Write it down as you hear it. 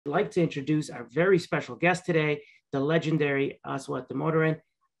I'd like to introduce our very special guest today, the legendary Aswath Damodaran.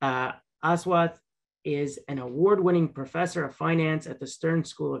 Aswath is an award-winning professor of finance at the Stern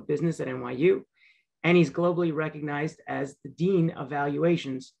School of Business at NYU, and he's globally recognized as the Dean of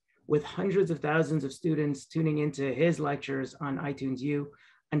Valuations, with hundreds of thousands of students tuning into his lectures on iTunes U.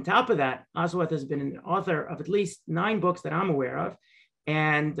 On top of that, Aswath has been an author of at least 9 books that I'm aware of,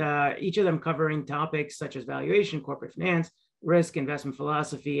 and each of them covering topics such as valuation, corporate finance, risk, investment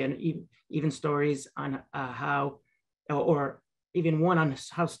philosophy, and even stories on or even one on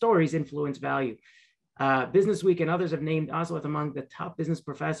how stories influence value. Business Week and others have named Aswath among the top business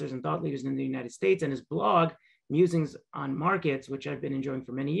professors and thought leaders in the United States, and his blog, Musings on Markets, which I've been enjoying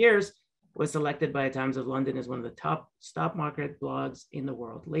for many years, was selected by Times of London as one of the top stock market blogs in the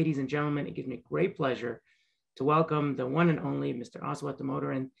world. Ladies and gentlemen, it gives me great pleasure to welcome the one and only Mr. Aswath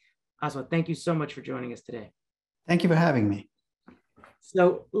Damodaran. Aswath, thank you so much for joining us today. Thank you for having me.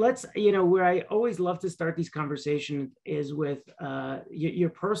 So let's, where I always love to start these conversations is with your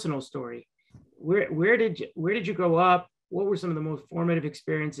personal story. Where did you grow up? What were some of the most formative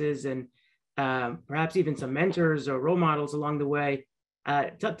experiences, and perhaps even some mentors or role models along the way?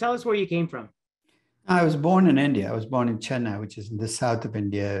 Tell us where you came from. I was born in India. I was born in Chennai, which is in the south of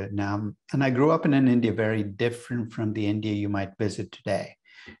India now. And I grew up in an India very different from the India you might visit today.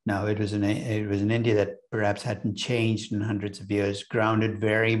 Now, it was an India that perhaps hadn't changed in hundreds of years, grounded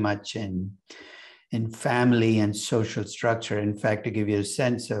very much in family and social structure. In fact, to give you a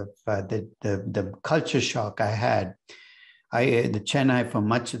sense of the culture shock I had, the Chennai, for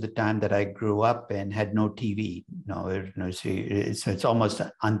much of the time that I grew up in, had no TV. So it's almost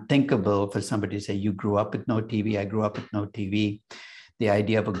unthinkable for somebody to say, you grew up with no TV, I grew up with no TV. The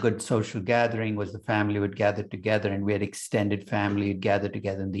idea of a good social gathering was the family would gather together, and we had extended family would gather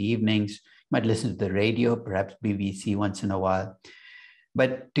together in the evenings. You might listen to the radio, perhaps BBC once in a while.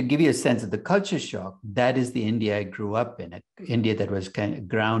 But to give you a sense of the culture shock, that is the India I grew up in, an India that was kind of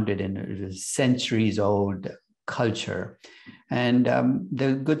grounded in a centuries-old culture. And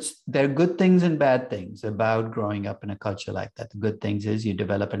there are good things and bad things about growing up in a culture like that. The good things is you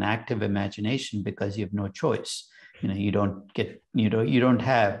develop an active imagination because you have no choice. You don't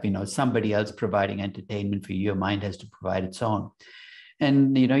have somebody else providing entertainment for you. Your mind has to provide its own.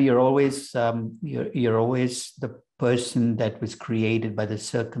 And you're always the person that was created by the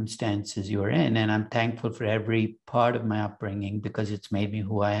circumstances you're in. And I'm thankful for every part of my upbringing because it's made me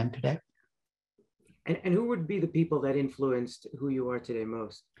who I am today. And who would be the people that influenced who you are today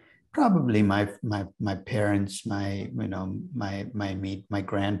most? Probably my parents, my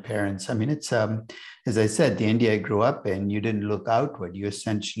grandparents. I mean, it's as I said, the India I grew up in, you didn't look outward. You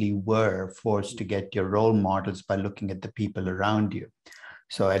essentially were forced to get your role models by looking at the people around you.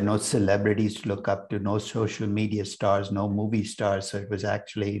 So I had no celebrities to look up to, no social media stars, no movie stars. So it was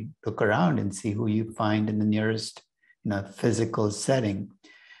actually look around and see who you find in the nearest physical setting.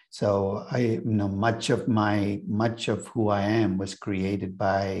 So much of who I am was created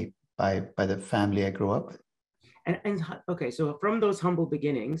by the family I grew up with. And okay, so from those humble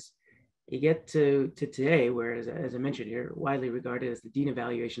beginnings, you get to today, where, as I mentioned, you're widely regarded as the Dean of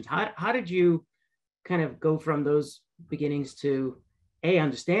Valuations. How did you kind of go from those beginnings to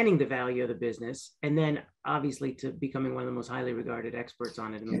understanding the value of the business, and then obviously to becoming one of the most highly regarded experts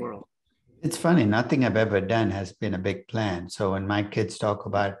on it in the world? It's funny, nothing I've ever done has been a big plan. So when my kids talk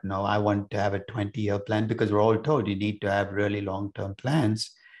about, I want to have a 20-year plan, because we're all told you need to have really long-term plans.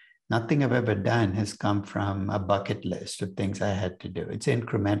 Nothing I've ever done has come from a bucket list of things I had to do. It's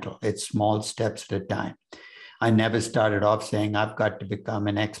incremental. It's small steps at a time. I never started off saying, I've got to become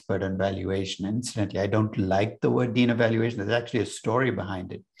an expert on valuation. Incidentally, I don't like the word Dean of Valuation. There's actually a story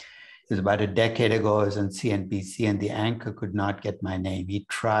behind it. It was about a decade ago. I was on CNBC, and the anchor could not get my name. He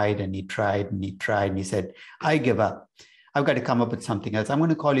tried and he tried and he tried. And he said, I give up. I've got to come up with something else. I'm going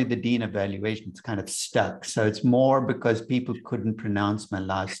to call you the Dean of Valuation. It's kind of stuck. So it's more because people couldn't pronounce my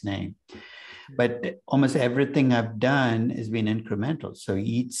last name. But almost everything I've done has been incremental. So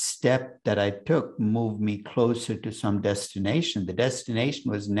each step that I took moved me closer to some destination. The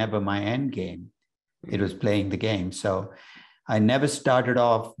destination was never my end game. It was playing the game. So I never started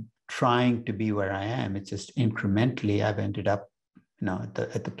off trying to be where I am. It's just incrementally I've ended up,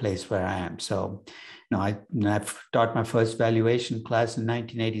 at the place where I am. So, I've taught my first valuation class in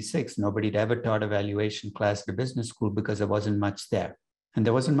 1986. Nobody had ever taught a valuation class at a business school because there wasn't much there, and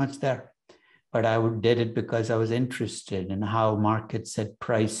there wasn't much there. But I did it because I was interested in how markets set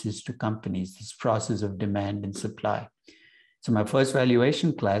prices to companies, this process of demand and supply. So my first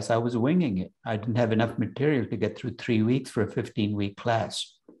valuation class, I was winging it. I didn't have enough material to get through 3 weeks for a 15-week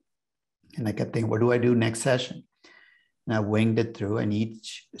class. And I kept thinking, what do I do next session? And I winged it through. And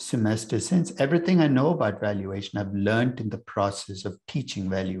each semester since, everything I know about valuation, I've learned in the process of teaching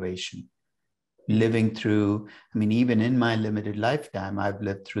valuation, living through, I mean, even in my limited lifetime, I've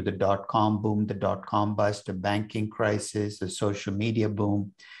lived through the dot-com boom, the dot-com bust, the banking crisis, the social media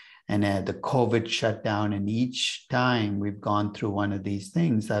boom, and the COVID shutdown. And each time we've gone through one of these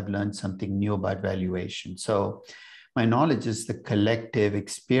things, I've learned something new about valuation. So my knowledge is the collective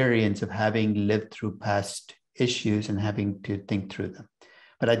experience of having lived through past issues and having to think through them.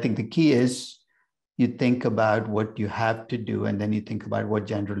 But I think the key is you think about what you have to do, and then you think about what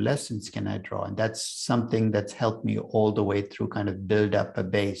general lessons can I draw. And that's something that's helped me all the way through, kind of build up a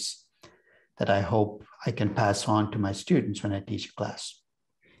base that I hope I can pass on to my students when I teach a class.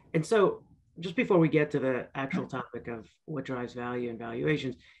 And so just before we get to the actual topic of what drives value and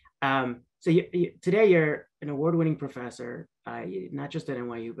valuations, today you're an award-winning professor, not just at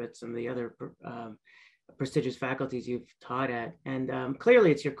NYU, but some of the other prestigious faculties you've taught at. And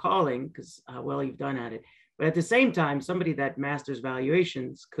clearly it's your calling because how well you've done at it. But at the same time, somebody that masters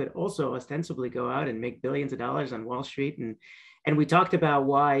valuations could also ostensibly go out and make billions of dollars on Wall Street. And we talked about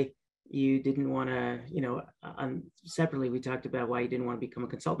why you didn't want to, separately, we talked about why you didn't want to become a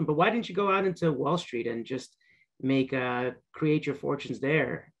consultant, but why didn't you go out into Wall Street and just create your fortunes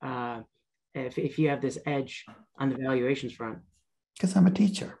there if you have this edge on the valuations front? Because I'm a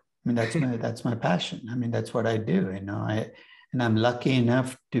teacher. I mean, that's my passion. I mean, that's what I do, and I'm lucky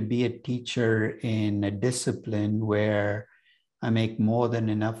enough to be a teacher in a discipline where I make more than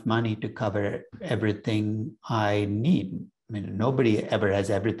enough money to cover everything I need. I mean, nobody ever has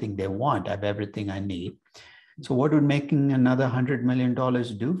everything they want. I have everything I need. So what would making another $100 million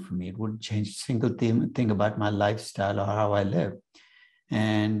do for me? It wouldn't change a single thing about my lifestyle or how I live.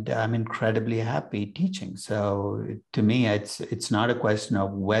 And I'm incredibly happy teaching. So to me, it's not a question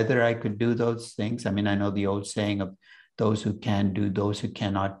of whether I could do those things. I mean, I know the old saying of those who can do, those who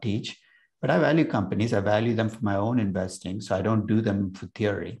cannot teach. But I value companies. I value them for my own investing. So I don't do them for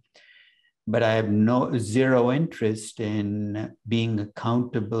theory. But I have zero interest in being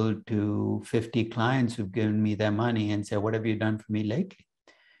accountable to 50 clients who've given me their money and say, what have you done for me lately?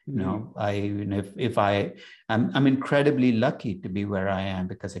 I'm incredibly lucky to be where I am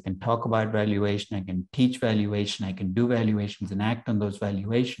because I can talk about valuation, I can teach valuation, I can do valuations and act on those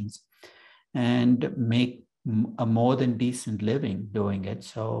valuations and make a more than decent living doing it.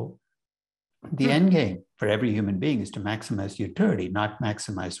 So the end game for every human being is to maximize utility, not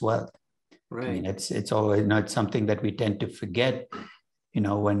maximize wealth. Right. I mean, it's always not something that we tend to forget,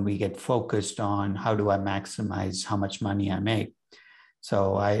 when we get focused on how do I maximize how much money I make.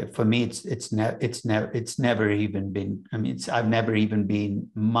 So for me, it's never even been. I mean, I've never even been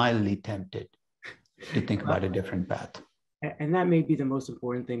mildly tempted to think about a different path. And that may be the most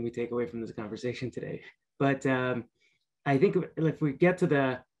important thing we take away from this conversation today. But I think if we get to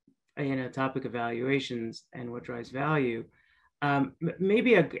the topic of valuations and what drives value,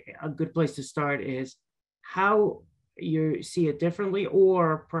 maybe a good place to start is how you see it differently,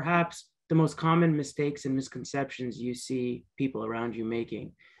 or perhaps the most common mistakes and misconceptions you see people around you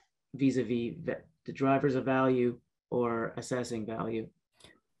making vis-a-vis the drivers of value or assessing value.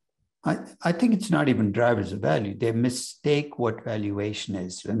 I think it's not even drivers of value. They mistake what valuation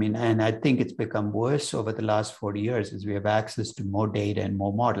is. I mean, and I think it's become worse over the last 40 years as we have access to more data and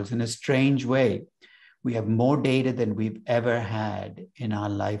more models. In a strange way, we have more data than we've ever had in our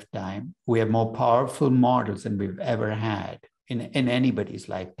lifetime. We have more powerful models than we've ever had in anybody's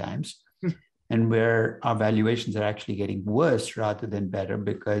lifetimes. And where our valuations are actually getting worse rather than better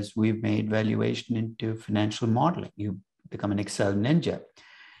because we've made valuation into financial modeling. You become an Excel ninja.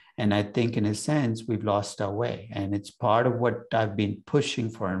 And I think in a sense, we've lost our way. And it's part of what I've been pushing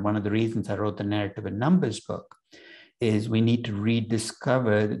for. And one of the reasons I wrote the Narrative and Numbers book is we need to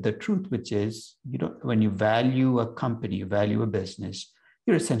rediscover the truth, which is, when you value a company, you value a business,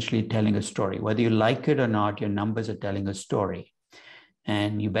 you're essentially telling a story. Whether you like it or not, your numbers are telling a story.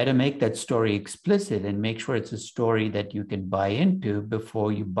 And you better make that story explicit and make sure it's a story that you can buy into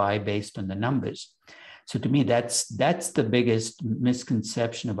before you buy based on the numbers. So to me, that's the biggest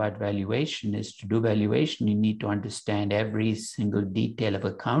misconception about valuation. Is to do valuation, you need to understand every single detail of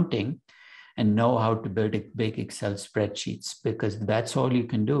accounting and know how to build big Excel spreadsheets, because that's all you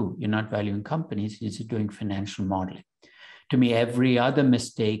can do. You're not valuing companies, you're just doing financial modeling. To me, every other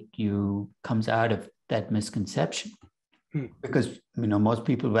mistake comes out of that misconception. Because most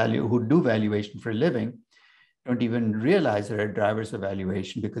people who do valuation for a living don't even realize there are drivers of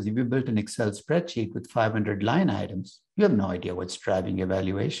valuation, because if you built an Excel spreadsheet with 500 line items, you have no idea what's driving your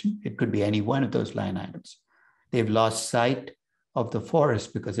valuation. It could be any one of those line items. They've lost sight of the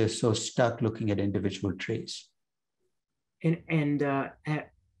forest because they're so stuck looking at individual trees. I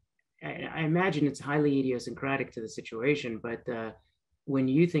imagine it's highly idiosyncratic to the situation, but when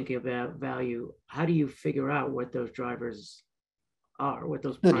you think about value, how do you figure out what those drivers are, what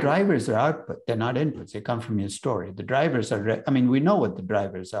those The prime drivers are output, they're not inputs. They come from your story. The drivers are, I mean, we know what the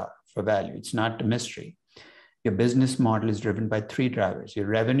drivers are for value. It's not a mystery. Your business model is driven by three drivers: your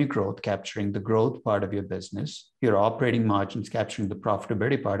revenue growth, capturing the growth part of your business, your operating margins, capturing the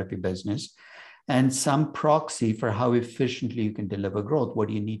profitability part of your business, and some proxy for how efficiently you can deliver growth. What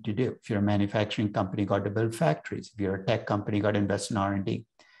do you need to do? If you're a manufacturing company, you got to build factories. If you're a tech company, you got to invest in R&D.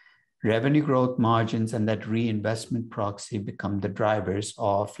 Revenue growth, margins, and that reinvestment proxy become the drivers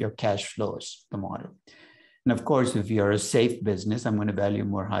of your cash flows, the model. And of course, if you're a safe business, I'm going to value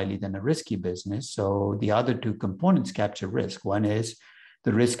more highly than a risky business. So the other two components capture risk. One is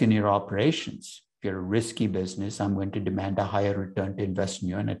the risk in your operations. If you're a risky business, I'm going to demand a higher return to invest in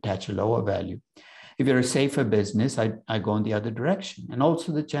you and attach a lower value. If you're a safer business, I go in the other direction. And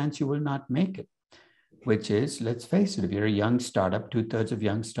also the chance you will not make it, which is, let's face it, if you're a young startup, 2/3 of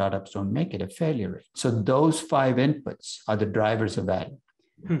young startups don't make it, a failure rate. So those five inputs are the drivers of value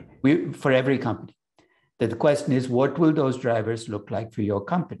for every company. The question is, what will those drivers look like for your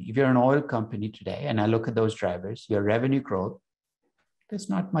company? If you're an oil company today, and I look at those drivers, your revenue growth, there's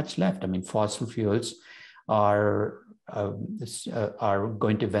not much left. I mean, fossil fuels are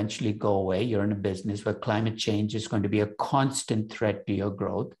going to eventually go away. You're in a business where climate change is going to be a constant threat to your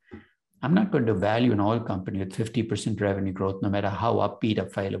growth. I'm not going to value an oil company with 50% revenue growth, no matter how upbeat I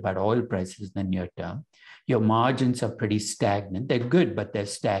feel about oil prices in the near term. Your margins are pretty stagnant. They're good, but they're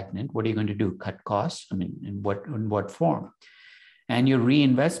stagnant. What are you going to do? Cut costs? I mean, in what form? And your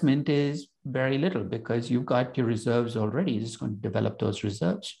reinvestment is very little because you've got your reserves already. You're just going to develop those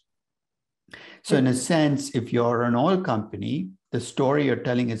reserves. So in a sense, if you're an oil company, the story you're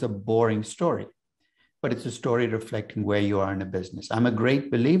telling is a boring story, but it's a story reflecting where you are in a business. I'm a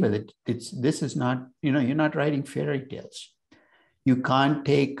great believer that this is not, you're not writing fairy tales. You can't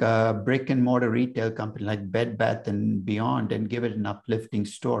take a brick and mortar retail company like Bed Bath and Beyond and give it an uplifting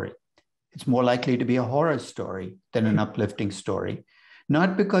story. It's more likely to be a horror story than an uplifting story.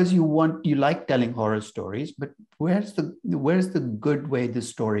 Not because you like telling horror stories, but where's the good way the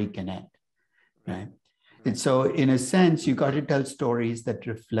story can end, right? And so in a sense, you got to tell stories that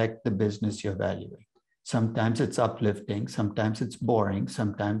reflect the business you're valuing. Sometimes it's uplifting, sometimes it's boring,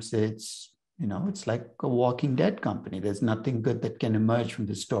 sometimes it's like a Walking Dead company. There's nothing good that can emerge from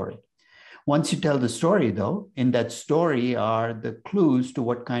the story. Once you tell the story, though, in that story are the clues to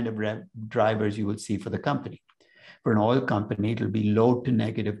what kind of drivers you will see for the company. For an oil company, it'll be low to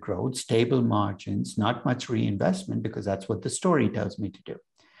negative growth, stable margins, not much reinvestment, because that's what the story tells me to do.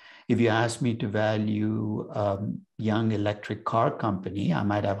 If you ask me to value young electric car company, I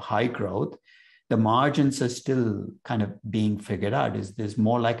might have high growth. The margins are still kind of being figured out. Is this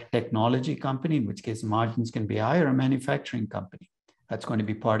more like a technology company, in which case margins can be higher, or a manufacturing company? That's going to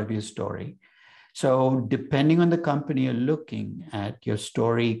be part of your story. So depending on the company you're looking at, your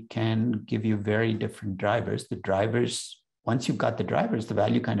story can give you very different drivers. The drivers, once you've got the drivers, the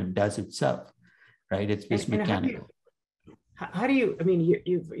value kind of does itself, right? It's just mechanical. How do you, I mean,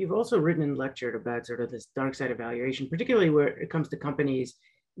 you've also written and lectured about sort of this dark side of valuation, particularly where it comes to companies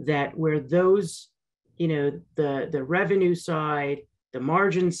where those, the revenue side, the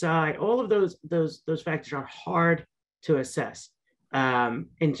margin side, all of those factors are hard to assess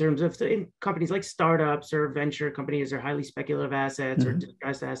in terms of in companies like startups or venture companies or highly speculative assets or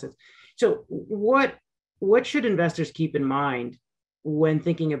distressed assets. So what should investors keep in mind when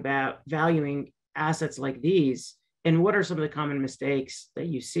thinking about valuing assets like these? And what are some of the common mistakes that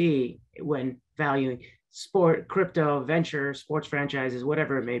you see when valuing sport, crypto, venture, sports franchises,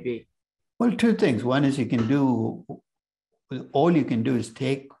 whatever it may be? Well, two things. One is all you can do is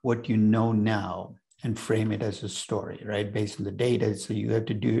take what you know now and frame it as a story, right? Based on the data. So you have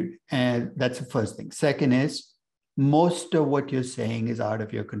to do, and that's the first thing. Second is, most of what you're saying is out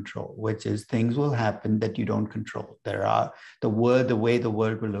of your control, which is things will happen that you don't control. There are the way the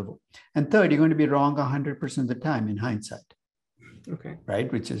world will live. And third, you're going to be wrong 100% of the time in hindsight. Okay.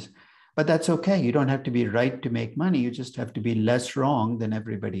 Right? But that's okay. You don't have to be right to make money. You just have to be less wrong than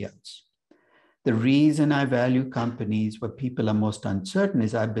everybody else. The reason I value companies where people are most uncertain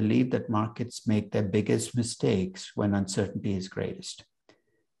is I believe that markets make their biggest mistakes when uncertainty is greatest.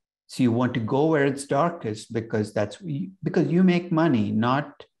 So you want to go where it's darkest because you make money,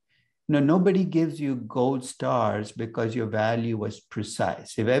 nobody gives you gold stars because your value was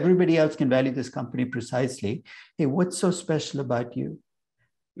precise. If everybody else can value this company precisely, hey, what's so special about you?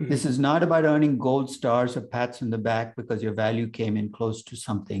 This is not about earning gold stars or pats on the back because your value came in close to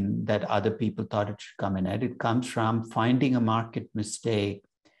something that other people thought it should come in at. It comes from finding a market mistake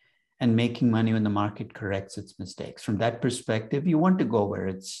and making money when the market corrects its mistakes. From that perspective, you want to go where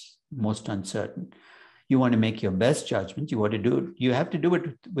it's most uncertain. You want to make your best judgment. You want to do it. You have to do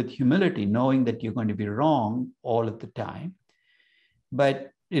it with humility, knowing that you're going to be wrong all of the time.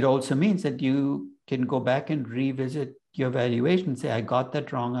 But it also means that you can go back and revisit your valuation and say, I got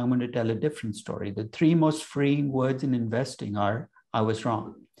that wrong. I'm going to tell a different story. The three most freeing words in investing are, I was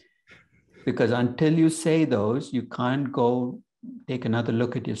wrong. Because until you say those, you can't go take another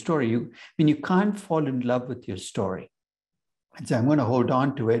look at your story. You can't fall in love with your story and say, I'm going to hold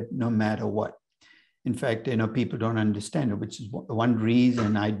on to it no matter what. In fact, people don't understand it, which is one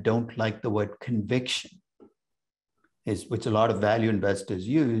reason I don't like the word conviction, which a lot of value investors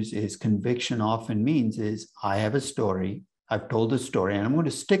use, is conviction often means is I have a story, I've told the story, and I'm going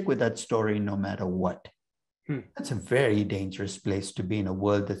to stick with that story no matter what. That's a very dangerous place to be in a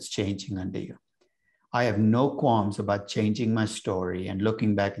world that's changing under you. I have no qualms about changing my story and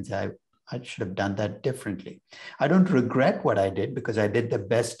looking back and say, I should have done that differently. I don't regret what I did because I did the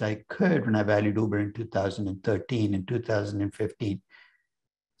best I could when I valued Uber in 2013 and 2015.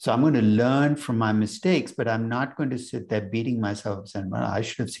 So I'm going to learn from my mistakes, but I'm not going to sit there beating myself up saying, well, I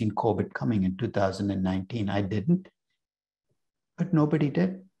should have seen COVID coming in 2019. I didn't, but nobody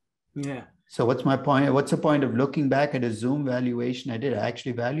did. Yeah. So what's my point? What's the point of looking back at a Zoom valuation I did? I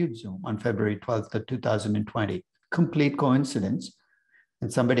actually valued Zoom on February 12th of 2020. Complete coincidence.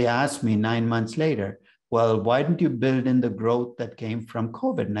 And somebody asked me 9 months later, well, why didn't you build in the growth that came from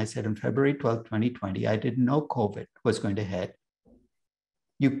COVID? And I said, on February 12th, 2020, I didn't know COVID was going to hit.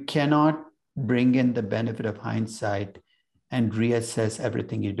 You cannot bring in the benefit of hindsight and reassess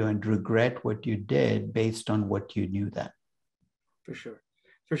everything you do and regret what you did based on what you knew then. For sure.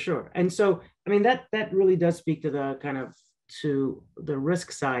 For sure. And so, I mean, that really does speak to the to the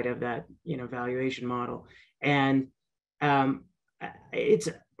risk side of that, valuation model. And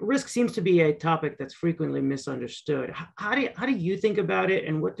risk seems to be a topic that's frequently misunderstood. How do you think about it,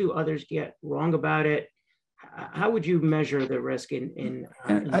 and what do others get wrong about it? How would you measure the risk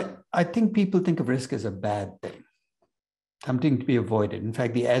I think people think of risk as a bad thing, something to be avoided. In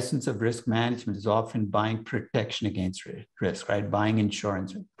fact, the essence of risk management is often buying protection against risk, right? Buying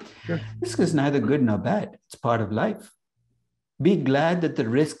insurance. Sure. Risk is neither good nor bad. It's part of life. Be glad that the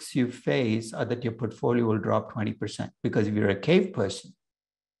risks you face are that your portfolio will drop 20%. Because if you're a cave person,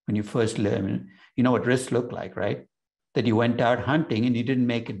 when you first learn, you know what risks look like, right? That you went out hunting and you didn't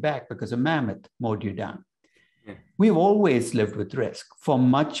make it back because a mammoth mowed you down. Yeah. We've always lived with risk. For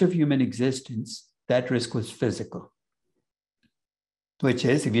much of human existence, that risk was physical, which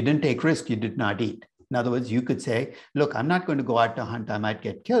is if you didn't take risk, you did not eat. In other words, you could say, look, I'm not going to go out to hunt. I might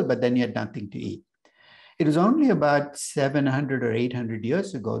get killed, but then you had nothing to eat. It was only about 700 or 800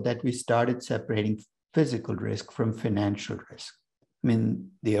 years ago that we started separating physical risk from financial risk. I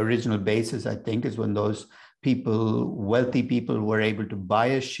mean, the original basis, I think, is when those people, wealthy people, were able to buy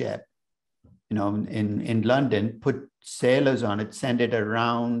a ship, in London, put sailors on it, send it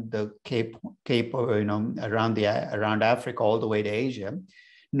around the Cape, around Africa, all the way to Asia,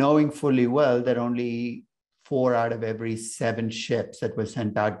 knowing fully well that only 4 out of every 7 ships that were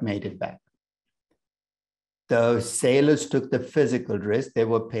sent out made it back. The sailors took the physical risk. They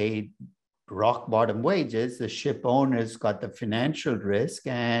were paid rock bottom wages. The ship owners got the financial risk,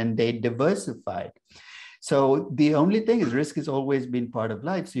 and they diversified. So the only thing is risk has always been part of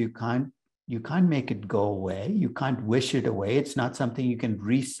life. So you can't make it go away. You can't wish it away. It's not something you can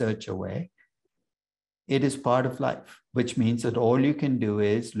research away. It is part of life, which means that all you can do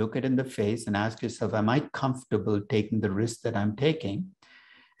is look it in the face and ask yourself, am I comfortable taking the risk that I'm taking?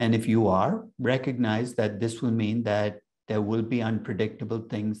 And if you are, recognize that this will mean that there will be unpredictable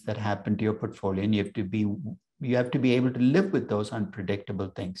things that happen to your portfolio, and you have to be able to live with those unpredictable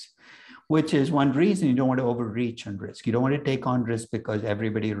things, which is one reason you don't want to overreach on risk. You don't want to take on risk because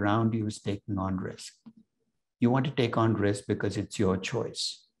everybody around you is taking on risk. You want to take on risk because it's your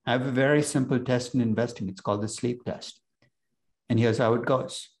choice. I have a very simple test in investing. It's called the sleep test. And here's how it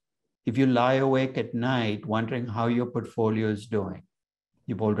goes. If you lie awake at night wondering how your portfolio is doing,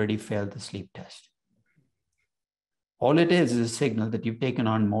 you've already failed the sleep test. All it is a signal that you've taken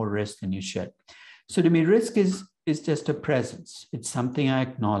on more risk than you should. So to me, risk is just a presence. It's something I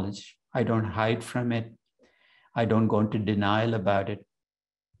acknowledge. I don't hide from it. I don't go into denial about it.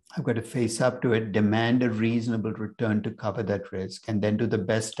 I've got to face up to it, demand a reasonable return to cover that risk, and then do the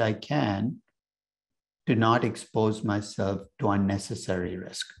best I can to not expose myself to unnecessary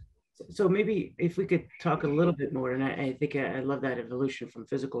risk. So maybe if we could talk a little bit more, and I think I love that evolution from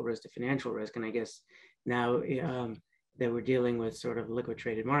physical risk to financial risk. And I guess now that we're dealing with sort of liquid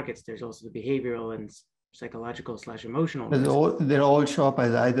traded markets, there's also the behavioral and psychological / emotional risk. They all show up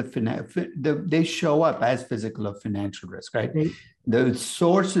as either they show up as physical or financial risk, right? The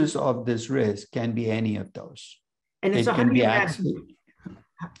sources of this risk can be any of those. And it so can be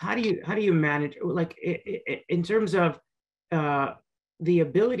how do you manage, like in terms of the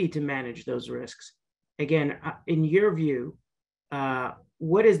ability to manage those risks? Again, in your view,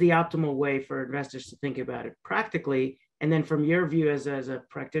 what is the optimal way for investors to think about it practically? And then from your view as a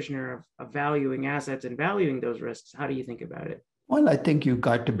practitioner of valuing assets and valuing those risks, how do you think about it? Well, I think you've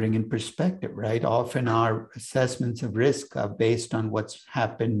got to bring in perspective, right? Often our assessments of risk are based on what's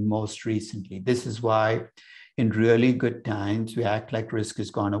happened most recently. This is why in really good times, we act like risk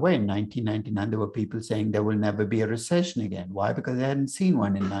has gone away. In 1999, there were people saying there will never be a recession again. Why? Because they hadn't seen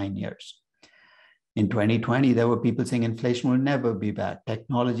one in 9 years. In 2020, there were people saying inflation will never be back.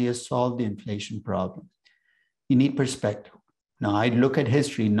 Technology has solved the inflation problem. You need perspective. Now, I look at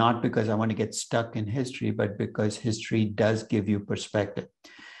history not because I want to get stuck in history, but because history does give you perspective.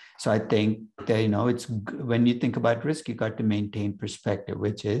 So I think that, it's when you think about risk, you got to maintain perspective,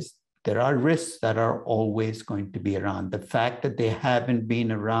 which is there are risks that are always going to be around. The fact that they haven't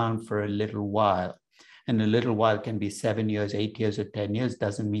been around for a little while, and a little while can be 7 years, 8 years, or 10 years,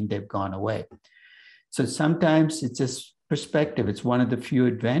 doesn't mean they've gone away. So sometimes it's just perspective. It's one of the few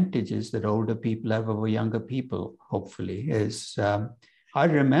advantages that older people have over younger people, hopefully, is I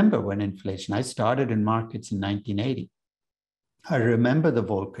remember when inflation, I started in markets in 1980. I remember the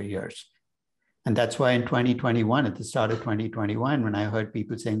Volcker years. And that's why in 2021, at the start of 2021, when I heard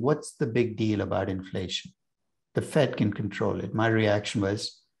people saying, what's the big deal about inflation? The Fed can control it. My reaction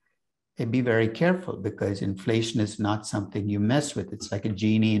was, hey, be very careful, because inflation is not something you mess with. It's like a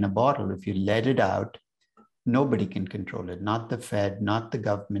genie in a bottle. If you let it out, nobody can control it. Not the Fed, not the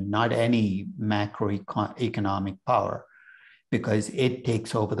government, not any macroeconomic power, because it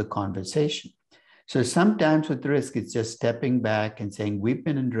takes over the conversation. So sometimes with risk, it's just stepping back and saying, we've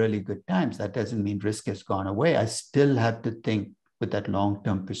been in really good times. That doesn't mean risk has gone away. I still have to think with that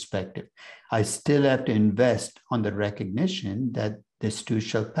long-term perspective. I still have to invest on the recognition that this too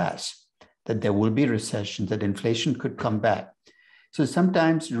shall pass, that there will be recessions, that inflation could come back. So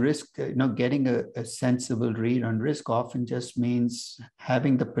sometimes risk, getting a sensible read on risk often just means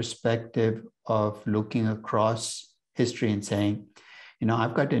having the perspective of looking across history and saying,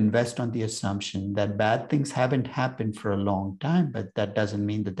 I've got to invest on the assumption that bad things haven't happened for a long time, but that doesn't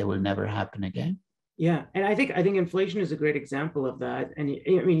mean that they will never happen again. Yeah, and I think inflation is a great example of that. And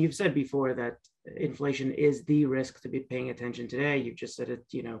you've said before that inflation is the risk to be paying attention today. You've just said it.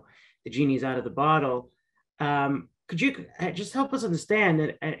 The genie's out of the bottle. Could you just help us understand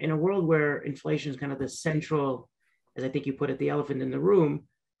that in a world where inflation is kind of the central, as I think you put it, the elephant in the room,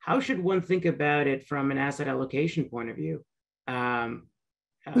 how should one think about it from an asset allocation point of view?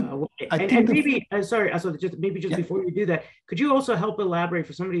 Before you do that, could you also help elaborate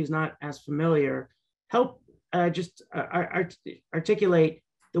for somebody who's not as familiar, articulate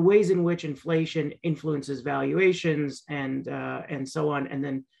the ways in which inflation influences valuations and so on, and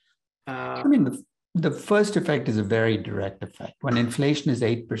then the first effect is a very direct effect. When inflation is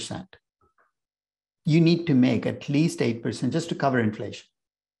 8%, you need to make at least 8% just to cover inflation.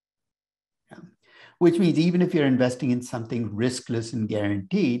 Which means even if you're investing in something riskless and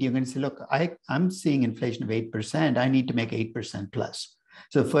guaranteed, you're going to say, look, I'm seeing inflation of 8%. I need to make 8% plus.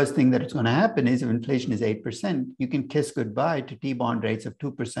 So the first thing that is going to happen is if inflation is 8%, you can kiss goodbye to T-bond rates of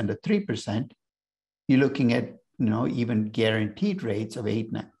 2% or 3%. You're looking at, even guaranteed rates of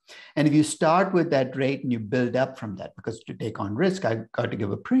 8%. And if you start with that rate and you build up from that, because to take on risk, I've got to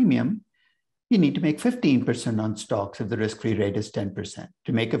give a premium. You need to make 15% on stocks if the risk-free rate is 10%.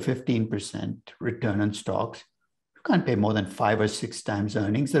 To make a 15% return on stocks, you can't pay more than 5 or 6 times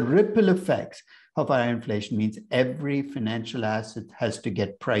earnings. The ripple effects of higher inflation means every financial asset has to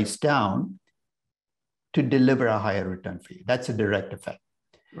get priced down to deliver a higher return for you. That's a direct effect.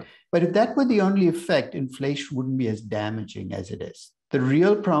 Right. But if that were the only effect, inflation wouldn't be as damaging as it is. The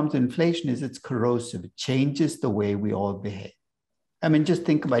real problem with inflation is it's corrosive. It changes the way we all behave. Just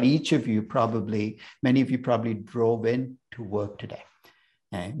think about each of you many of you probably drove in to work today.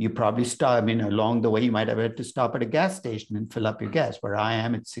 And you probably along the way, you might have had to stop at a gas station and fill up your gas. Where I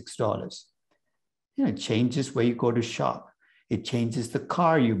am, it's $6. It changes where you go to shop. It changes the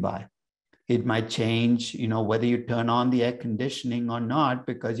car you buy. It might change, whether you turn on the air conditioning or not,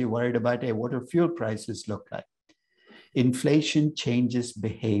 because you're worried about, what do fuel prices look like? Inflation changes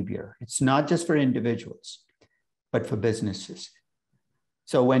behavior. It's not just for individuals, but for businesses.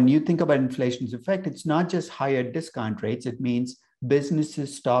 So when you think about inflation's effect, it's not just higher discount rates. It means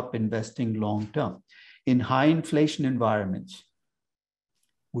businesses stop investing long term. In high inflation environments,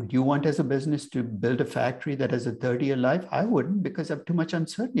 would you want as a business to build a factory that has a 30-year life? I wouldn't, because I have too much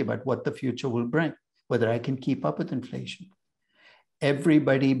uncertainty about what the future will bring, whether I can keep up with inflation. Every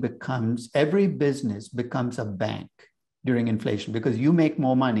business becomes a bank during inflation, because you make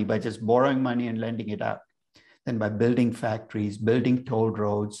more money by just borrowing money and lending it out than by building factories, building toll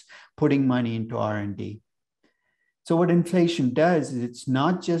roads, putting money into R&D. So what inflation does is it's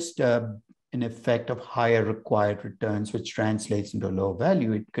not just an effect of higher required returns, which translates into low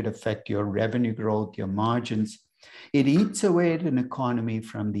value. It could affect your revenue growth, your margins. It eats away at an economy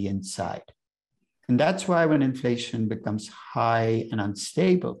from the inside. And that's why when inflation becomes high and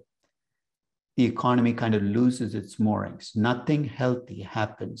unstable, the economy kind of loses its moorings. Nothing healthy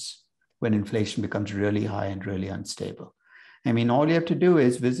happens when inflation becomes really high and really unstable. I mean, all you have to do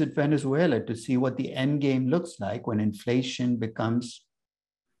is visit Venezuela to see what the end game looks like when inflation becomes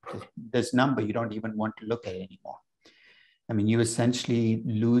this number you don't even want to look at anymore. I mean, you essentially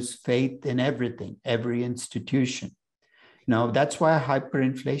lose faith in everything, every institution. Now, that's why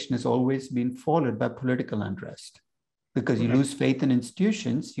hyperinflation has always been followed by political unrest, because you lose faith in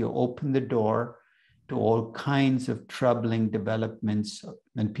institutions, you open the door to all kinds of troubling developments,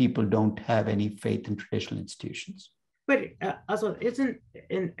 and people don't have any faith in traditional institutions. But also, isn't,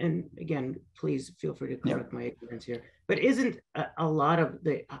 and again, please feel free to correct my ignorance here, but isn't a lot of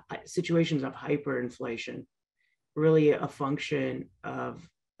the situations of hyperinflation really a function of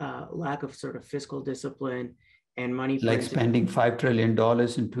lack of sort of fiscal discipline and money? Like spending $5 trillion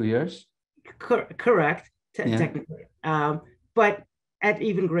in 2 years? Correct, technically. But at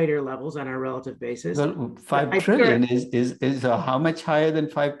even greater levels on a relative basis. Well, 5 trillion is how much higher than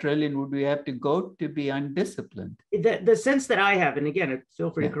 5 trillion would we have to go to be undisciplined? The sense that I have, and again,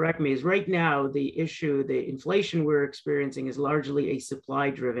 feel free to correct me, is right now the inflation we're experiencing is largely a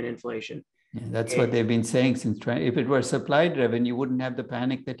supply-driven inflation. Yeah, that's what they've been saying since if it were supply-driven, you wouldn't have the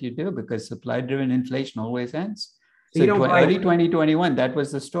panic that you do, because supply-driven inflation always ends. So early 2021, that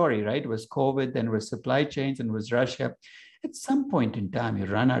was the story, right? It was COVID, then it was supply chains, and it was Russia. At some point in time, you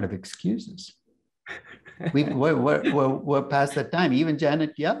run out of excuses. We're past that time. Even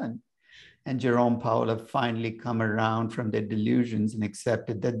Janet Yellen and Jerome Powell have finally come around from their delusions and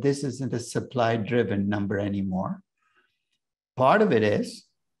accepted that this isn't a supply-driven number anymore. Part of it is,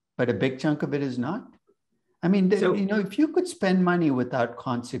 but a big chunk of it is not. I mean, if you could spend money without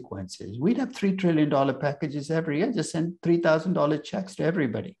consequences, we'd have $3 trillion packages every year. Just send $3,000 checks to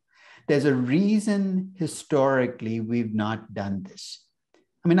everybody. There's a reason historically we've not done this.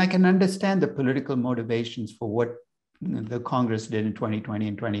 I mean, I can understand the political motivations for what the Congress did in 2020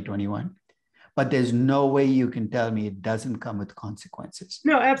 and 2021, but there's no way you can tell me it doesn't come with consequences.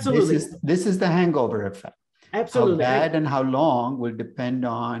 No, absolutely. This is the hangover effect. Absolutely. How bad and how long will depend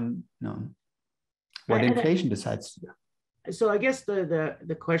on what inflation decides to do. So I guess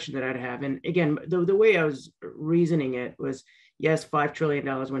the question that I'd have, and again, the way I was reasoning it was, yes, $5 trillion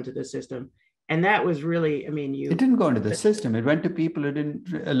went to the system. And that was really, I mean, it didn't go into the system. It went to people who didn't,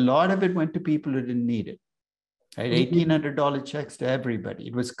 a lot of it went to people who didn't need it. Right? $1,800 checks to everybody.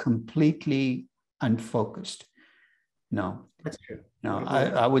 It was completely unfocused. No. That's true. No,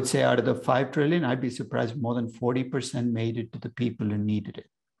 I would say out of the 5 trillion, I'd be surprised if more than 40% made it to the people who needed it.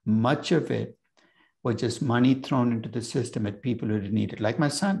 Much of it was just money thrown into the system at people who didn't need it. Like my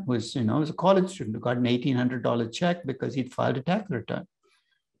son was, was a college student who got an $1,800 check because he'd filed a tax return.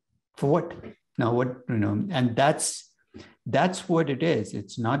 For what? Now, and that's what it is.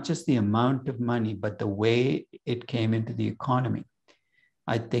 It's not just the amount of money, but the way it came into the economy,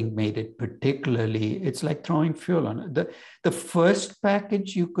 I think made it particularly, it's like throwing fuel on it. The first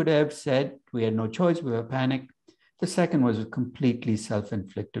package, you could have said, we had no choice, we were panicked. The second was a completely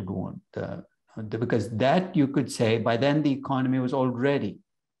self-inflicted wound. Because that you could say, by then the economy was already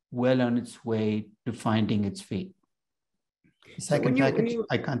well on its way to finding its feet. The second package,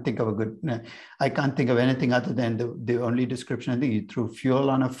 I can't think of anything other than the only description. I think you threw fuel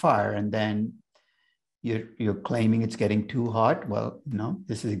on a fire and then you're claiming it's getting too hot. Well, no,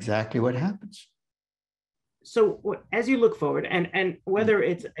 this is exactly what happens. So as you look forward, and whether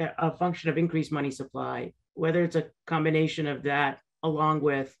it's a function of increased money supply, whether it's a combination of that along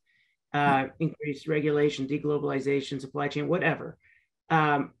with increased regulation, deglobalization, supply chain, whatever.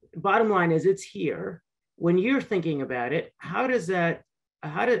 Bottom line is it's here. When you're thinking about it,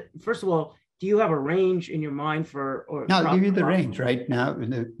 first of all, do you have a range in your mind for? I'll give you the range right now.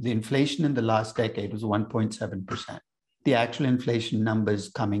 The inflation in the last decade was 1.7%. The actual inflation numbers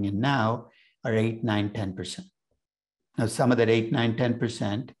coming in now are 8, 9, 10%. Now, some of that 8, 9,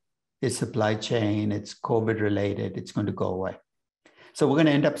 10% is supply chain, it's COVID related, it's going to go away. So we're going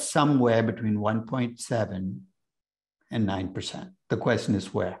to end up somewhere between 1.7 and 9%. The question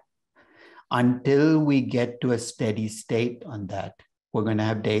is where? Until we get to a steady state on that, we're going to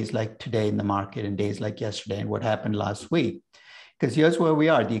have days like today in the market and days like yesterday and what happened last week. Because here's where we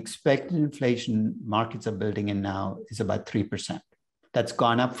are. The expected inflation markets are building in now is about 3%. That's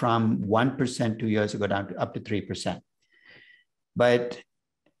gone up from 1% 2 years ago down to up to 3%. But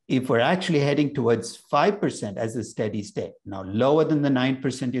if we're actually heading towards 5% as a steady state, now lower than the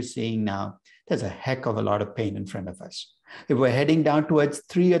 9% you're seeing now, there's a heck of a lot of pain in front of us. If we're heading down towards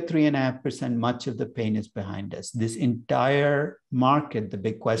 3 or 3.5%, much of the pain is behind us. This entire market, the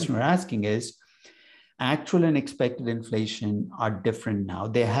big question we're asking is, actual and expected inflation are different now.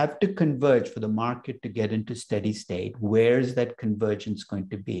 They have to converge for the market to get into steady state. Where is that convergence going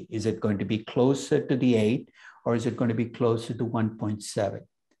to be? Is it going to be closer to the 8 or is it going to be closer to 1.7?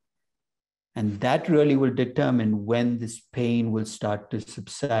 And that really will determine when this pain will start to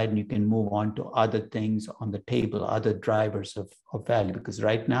subside and you can move on to other things on the table, other drivers of value. Because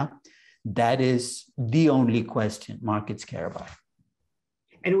right now, that is the only question markets care about.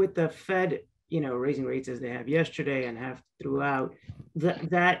 And with the Fed, raising rates as they have yesterday and have throughout,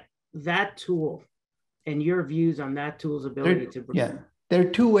 that tool and your views on that tool's ability to... Yeah. There are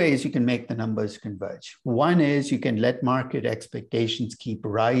two ways you can make the numbers converge. One is you can let market expectations keep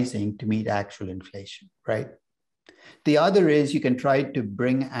rising to meet actual inflation, right? The other is you can try to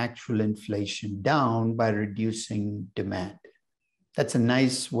bring actual inflation down by reducing demand. That's a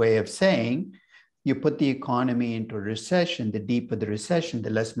nice way of saying you put the economy into a recession. The deeper the recession, the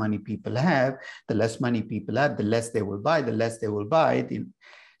less money people have. The less money people have, the less they will buy, the less they will buy.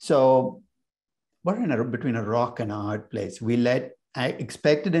 So we're between a rock and a hard place. We let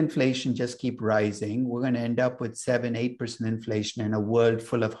expected inflation just keep rising. We're going to end up with 7, 8% inflation in a world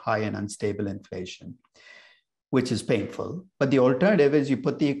full of high and unstable inflation, which is painful. But the alternative is you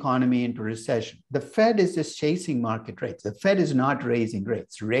put the economy into recession. The Fed is just chasing market rates. The Fed is not raising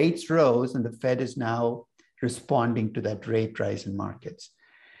rates. Rates rose and the Fed is now responding to that rate rise in markets.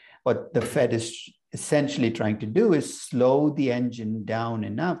 What the Fed is essentially trying to do is slow the engine down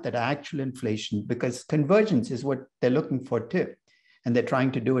enough that actual inflation, because convergence is what they're looking for too. And they're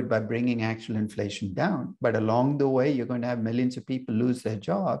trying to do it by bringing actual inflation down. But along the way, you're going to have millions of people lose their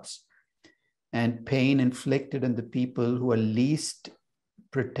jobs and pain inflicted on the people who are least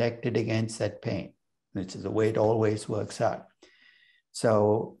protected against that pain, which is the way it always works out.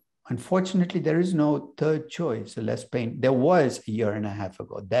 So unfortunately, there is no third choice, so less pain. There was a year and a half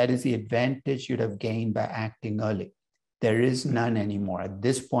ago. That is the advantage you'd have gained by acting early. There is none anymore. At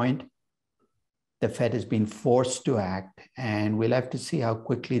this point, the Fed has been forced to act, and we'll have to see how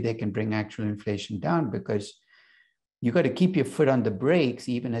quickly they can bring actual inflation down, because you got to keep your foot on the brakes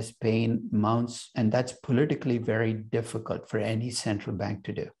even as pain mounts, and that's politically very difficult for any central bank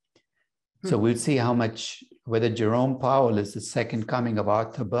to do. So we'll see how much, whether Jerome Powell is the second coming of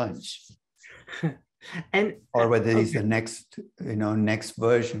Arthur Burns, or whether he's the next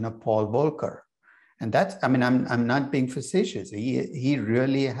version of Paul Volcker. And that's, I'm not being facetious. He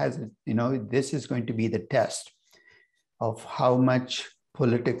really has, this is going to be the test of how much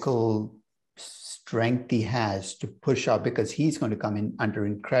political strength he has to push up, because he's going to come in under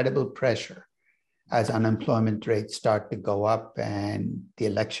incredible pressure as unemployment rates start to go up and the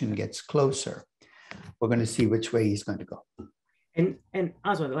election gets closer. We're going to see which way he's going to go. And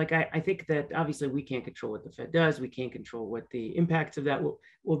Aswath, I think that obviously we can't control what the Fed does. We can't control what the impacts of that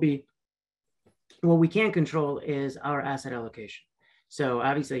will be. What we can control is our asset allocation. So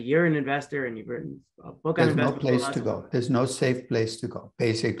obviously you're an investor and you've written a book on investment. There's no place to go. There's no safe place to go.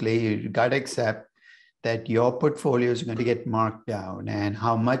 Basically, you got to accept that your portfolios are going to get marked down, and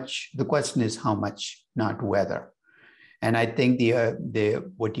how much, the question is how much, not whether. And I think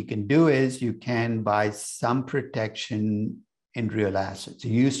what you can do is you can buy some protection in real assets. It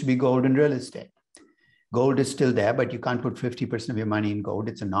used to be gold and real estate. Gold is still there, but you can't put 50% of your money in gold.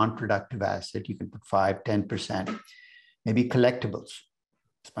 It's a non-productive asset. You can put 5, 10%, maybe collectibles.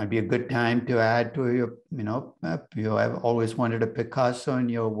 This might be a good time to add to your, if you have always wanted a Picasso and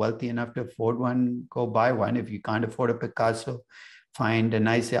you're wealthy enough to afford one, go buy one. If you can't afford a Picasso, find a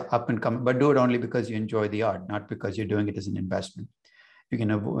nice up and coming, but do it only because you enjoy the art, not because you're doing it as an investment. You can,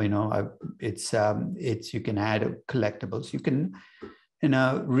 you can add collectibles. You can,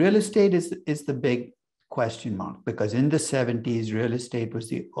 real estate is the big question mark, because in the 70s, real estate was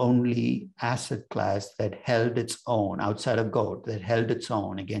the only asset class that held its own outside of gold, that held its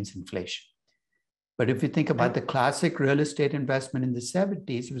own against inflation. But if you think about the classic real estate investment in the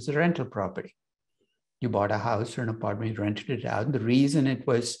 70s, it was a rental property. You bought a house or an apartment, you rented it out. And the reason it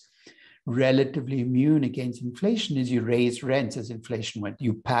was relatively immune against inflation is you raised rents as inflation went.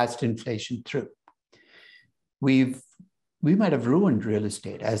 You passed inflation through. We might have ruined real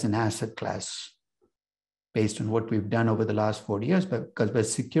estate as an asset class based on what we've done over the last 40 years, but because by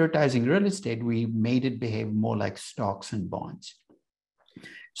securitizing real estate, we made it behave more like stocks and bonds.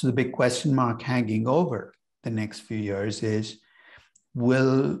 So the big question mark hanging over the next few years is,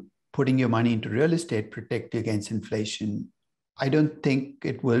 will putting your money into real estate protect you against inflation? I don't think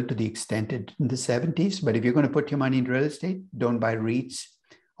it will to the extent it in the 70s, but if you're going to put your money into real estate, don't buy REITs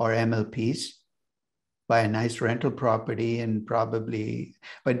or MLPs. Buy a nice rental property and probably,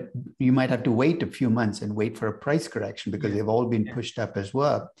 but you might have to wait a few months and wait for a price correction because they've all been pushed up as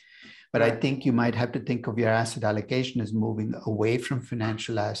well. But I think you might have to think of your asset allocation as moving away from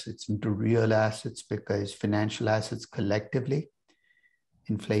financial assets into real assets, because financial assets collectively,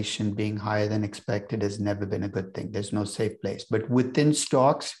 inflation being higher than expected has never been a good thing. There's no safe place. But within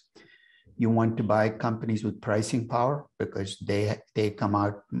stocks, you want to buy companies with pricing power because they come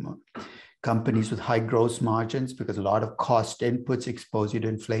out, companies with high gross margins because a lot of cost inputs expose you to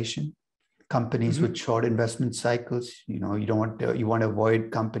inflation. Companies with short investment cycles, you want to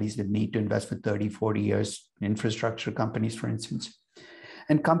avoid companies that need to invest for 30, 40 years, infrastructure companies, for instance.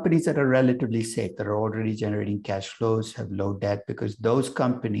 And companies that are relatively safe, that are already generating cash flows, have low debt, because those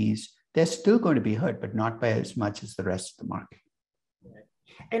companies, they're still going to be hurt, but not by as much as the rest of the market.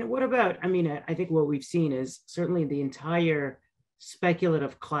 And what about, I think what we've seen is certainly the entire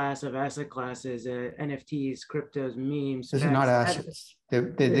speculative class of asset classes, NFTs, cryptos, memes. These are not assets.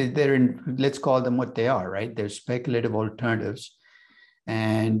 They're in, let's call them what they are, right? They're speculative alternatives.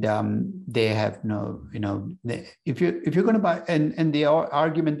 And they have no, if you're going to buy, and the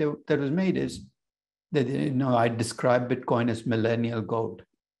argument that was made is that, I describe Bitcoin as millennial gold,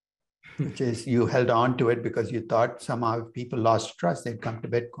 which is you held on to it because you thought somehow if people lost trust, they'd come to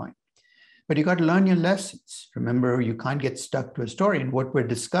Bitcoin. But you got to learn your lessons. Remember, you can't get stuck to a story. And what we're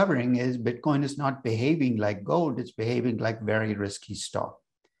discovering is Bitcoin is not behaving like gold. It's behaving like very risky stock.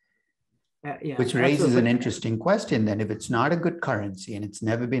 Which raises an interesting question then. If it's not a good currency, and it's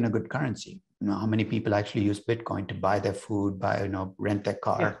never been a good currency, how many people actually use Bitcoin to buy their food, rent their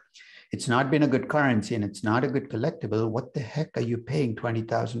car? Yeah. It's not been a good currency and it's not a good collectible. What the heck are you paying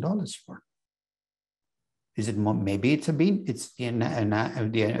 $20,000 for? Is it more? Maybe it's a bean.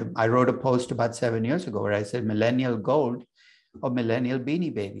 I wrote a post about 7 years ago where I said millennial gold or millennial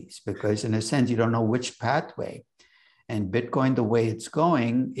beanie babies, because in a sense, you don't know which pathway. And Bitcoin, the way it's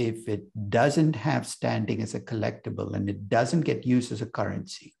going, if it doesn't have standing as a collectible and it doesn't get used as a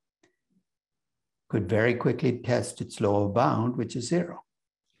currency, could very quickly test its lower bound, which is zero.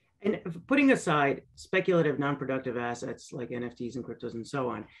 And putting aside speculative, non-productive assets like NFTs and cryptos and so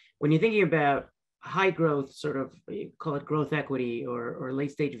on, when you're thinking about high growth, sort of, you call it growth equity or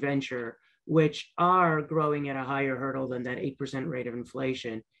late stage venture, which are growing at a higher hurdle than that 8% rate of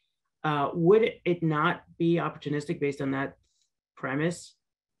inflation, would it not be opportunistic based on that premise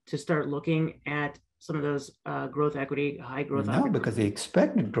to start looking at some of those growth equity, high growth? No, because the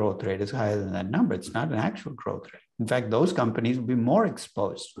expected growth rate is higher than that number. It's not an actual growth rate. In fact, those companies will be more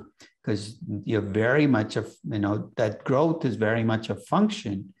exposed because you're very much that growth is very much a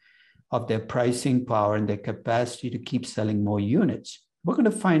function of their pricing power and their capacity to keep selling more units. We're going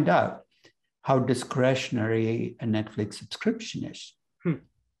to find out how discretionary a Netflix subscription is.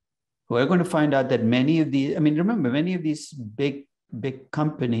 We're going to find out that many of these, remember, many of these big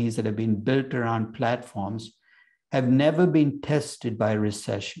companies that have been built around platforms have never been tested by a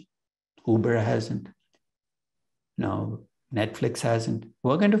recession. Uber hasn't. No, Netflix hasn't.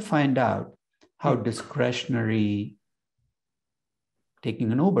 We're going to find out how discretionary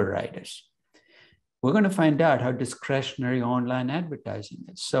taking an Uber ride is. We're going to find out how discretionary online advertising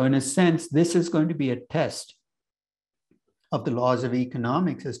is. So in a sense, this is going to be a test of the laws of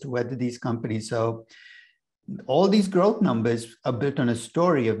economics as to whether these companies, so all these growth numbers are built on a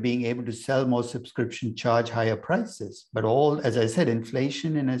story of being able to sell more subscription, charge higher prices. But as I said,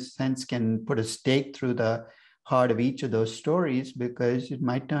 inflation in a sense can put a stake through the heart of each of those stories, because it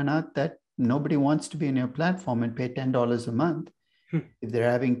might turn out that nobody wants to be in your platform and pay $10 a month if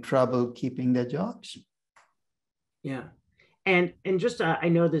they're having trouble keeping their jobs. Yeah. And just, I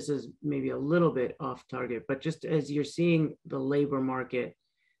know this is maybe a little bit off target, but just as you're seeing the labor market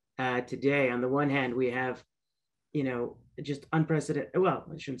today, on the one hand, we have, just unprecedented, well,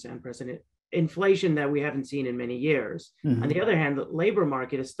 I shouldn't say unprecedented, inflation that we haven't seen in many years. On the other hand, the labor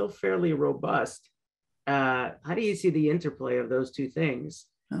market is still fairly robust. How do you see the interplay of those two things?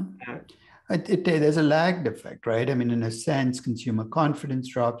 There's a lagged effect, right? I mean, in a sense, consumer confidence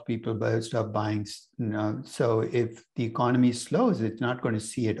drops, people stop buying, so if the economy slows, it's not going to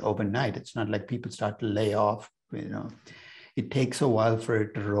see it overnight. It's not like people start to lay off, it takes a while for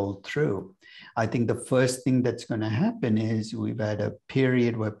it to roll through. I think the first thing that's going to happen is we've had a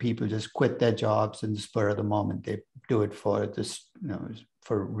period where people just quit their jobs in the spur of the moment. They do it for this,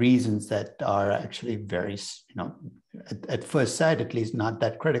 for reasons that are actually very, at first sight, at least, not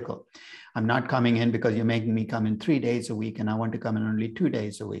that critical. I'm not coming in because you're making me come in 3 days a week and I want to come in only 2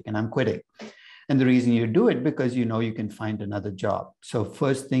 days a week and I'm quitting. And the reason you do it because you can find another job. So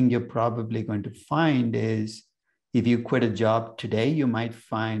first thing you're probably going to find is if you quit a job today, you might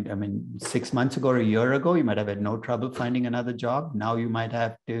find, 6 months ago or a year ago, you might have had no trouble finding another job. Now you might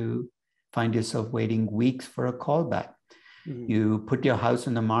have to find yourself waiting weeks for a callback. Mm-hmm. You put your house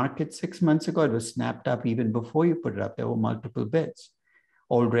on the market 6 months ago, it was snapped up even before you put it up. There were multiple bids.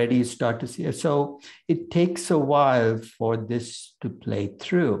 Already you start to see it. So it takes a while for this to play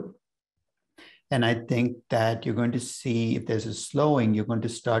through. And I think that you're going to see, if there's a slowing, you're going to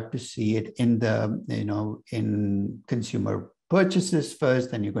start to see it in the, in consumer purchases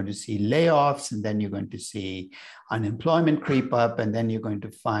first, then you're going to see layoffs, and then you're going to see unemployment creep up, and then you're going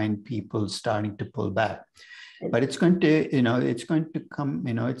to find people starting to pull back. But it's going to, it's going to come,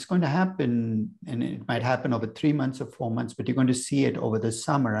 it's going to happen, and it might happen over 3 months or 4 months, but you're going to see it over the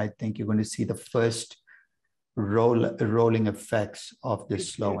summer. I think you're going to see the first rolling effects of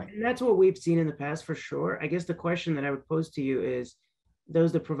this slowing. And that's what we've seen in the past for sure. I guess the question that I would pose to you is,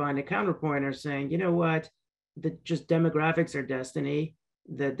 those that provide a counterpoint are saying, you know what, just demographics are destiny.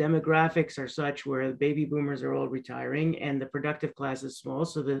 The demographics are such where the baby boomers are all retiring and the productive class is small.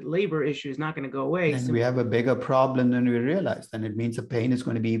 So the labor issue is not going to go away. And we have a bigger problem than we realized. And it means the pain is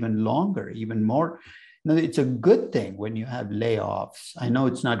going to be even longer, even more. It's a good thing when you have layoffs. I know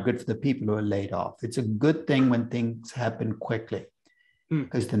it's not good for the people who are laid off. It's a good thing when things happen quickly,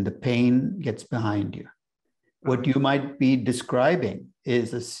 because then the pain gets behind you. What you might be describing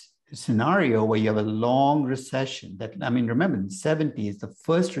is a scenario where you have a long recession remember in the 70s, the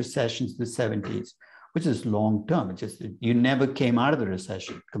first recessions, the 70s, which is long term. It's just, you never came out of the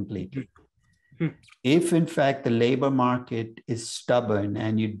recession completely. If in fact the labor market is stubborn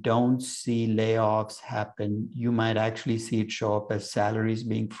and you don't see layoffs happen, you might actually see it show up as salaries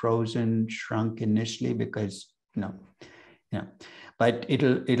being frozen, shrunk initially because, but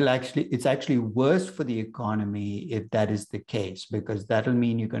it's actually worse for the economy if that is the case, because that'll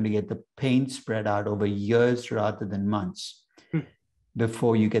mean you're going to get the pain spread out over years rather than months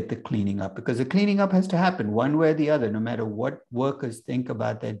before you get the cleaning up, because the cleaning up has to happen one way or the other, no matter what workers think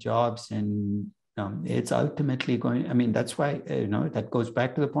about their jobs. And it's ultimately going, that's why, that goes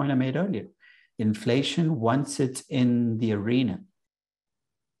back to the point I made earlier. Inflation, once it's in the arena,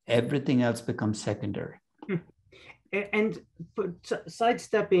 everything else becomes secondary. And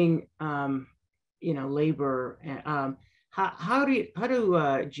sidestepping, labor, how do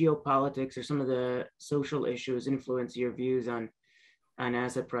geopolitics or some of the social issues influence your views on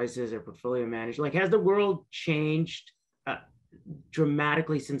asset prices or portfolio management? Like, has the world changed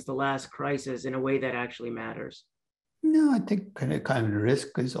dramatically since the last crisis in a way that actually matters? No, I think kind of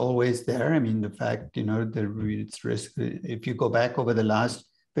risk is always there. The fact, it's risk. If you go back over the last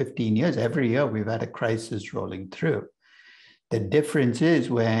 15 years, every year we've had a crisis rolling through. The difference is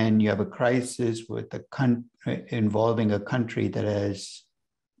when you have a crisis with involving a country that has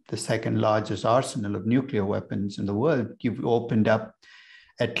the second largest arsenal of nuclear weapons in the world, you've opened up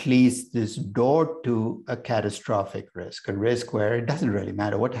at least this door to a catastrophic risk, a risk where it doesn't really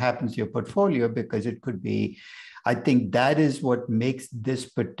matter what happens to your portfolio, because it could be, I think that is what makes this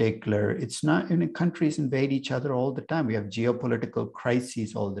particular, it's not, countries invade each other all the time. We have geopolitical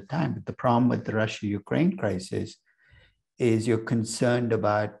crises all the time. But the problem with the Russia-Ukraine crisis is you're concerned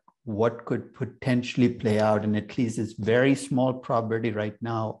about what could potentially play out, and at least this very small probability right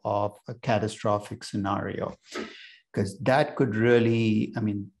now of a catastrophic scenario. Because that could really,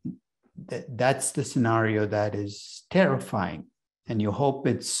 that's the scenario that is terrifying. And you hope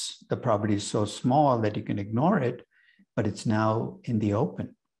the probability is so small that you can ignore it, but it's now in the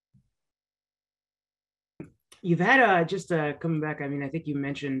open. You've had coming back, I think you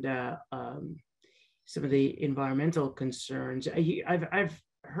mentioned some of the environmental concerns. I've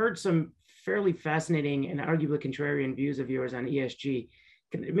heard some fairly fascinating and arguably contrarian views of yours on ESG.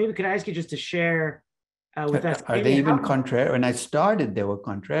 Could I ask you just to share with us? Are they even contrarian? When I started, they were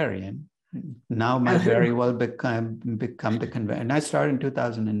contrarian. Now might very well become the convention. And I started in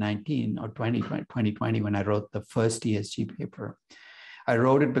 2019 or 2020 when I wrote the first ESG paper. I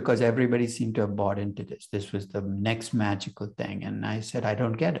wrote it because everybody seemed to have bought into this. This was the next magical thing. And I said, I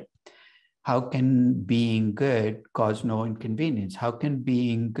don't get it. How can being good cause no inconvenience? How can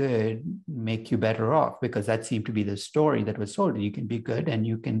being good make you better off? Because that seemed to be the story that was sold. You can be good and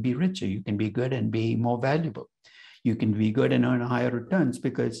you can be richer. You can be good and be more valuable. You can be good and earn higher returns.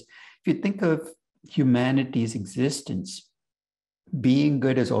 Because if you think of humanity's existence, being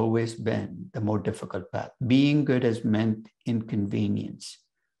good has always been the more difficult path. Being good has meant inconvenience.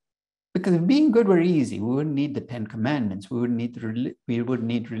 Because if being good were easy, we wouldn't need the 10 commandments. We wouldn't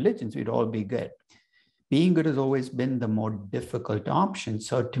need religions. We'd all be good. Being good has always been the more difficult option.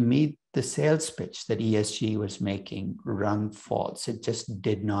 So to me, the sales pitch that ESG was making rung false. It just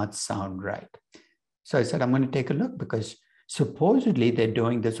did not sound right. So I said, I'm going to take a look, because supposedly they're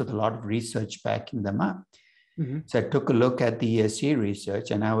doing this with a lot of research backing them up. Mm-hmm. So I took a look at the ESG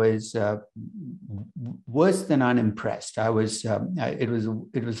research, and I was worse than unimpressed. It was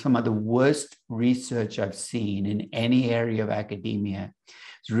some of the worst research I've seen in any area of academia.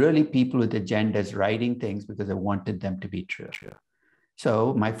 It's really people with agendas writing things because I wanted them to be true.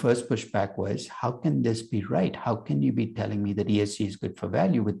 So my first pushback was, how can this be right? How can you be telling me that ESG is good for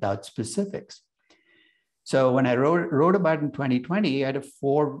value without specifics? So when I wrote about it in 2020, I had a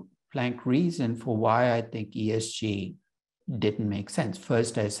 4-plank reason for why I think ESG didn't make sense.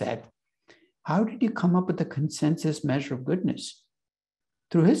 First, I said, how did you come up with a consensus measure of goodness?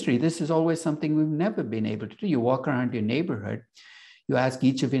 Through history, this is always something we've never been able to do. You walk around your neighborhood, you ask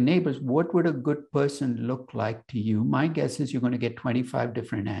each of your neighbors, what would a good person look like to you? My guess is you're going to get 25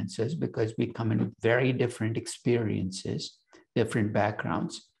 different answers, because we come in with very different experiences, different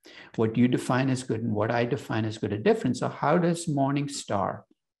backgrounds. What you define as good and what I define as good are different. So how does Morningstar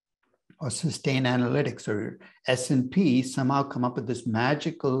or Sustainalytics or S&P somehow come up with this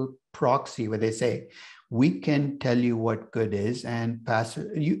magical proxy where they say, we can tell you what good is, and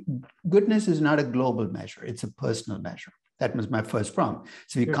goodness is not a global measure, it's a personal measure. That was my first problem.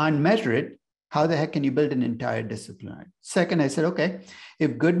 So if you can't measure it, how the heck can you build an entire discipline? Second, I said, okay,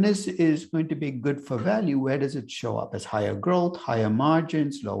 if goodness is going to be good for value, where does it show up? As higher growth, higher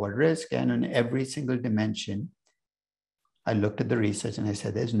margins, lower risk, and on every single dimension. I looked at the research and I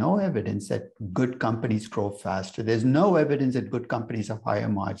said, there's no evidence that good companies grow faster. There's no evidence that good companies have higher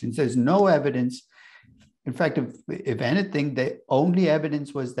margins. There's no evidence. In fact, if anything, the only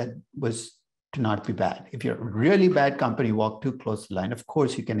evidence was to not be bad. If you're a really bad company, walk too close to the line, of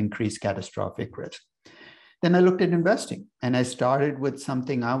course, you can increase catastrophic risk. Then I looked at investing, and I started with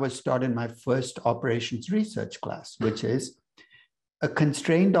something I was taught in my first operations research class, which is a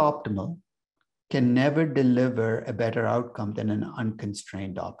constrained optimal can never deliver a better outcome than an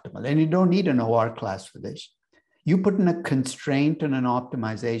unconstrained optimal. And you don't need an OR class for this. You put in a constraint and an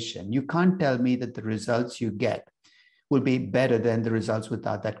optimization. You can't tell me that the results you get will be better than the results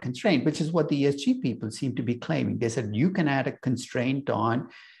without that constraint, which is what the ESG people seem to be claiming. They said, you can add a constraint on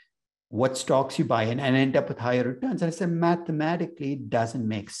what stocks you buy in and end up with higher returns. And I said, mathematically, it doesn't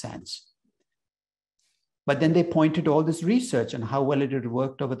make sense. But then they pointed to all this research and how well it had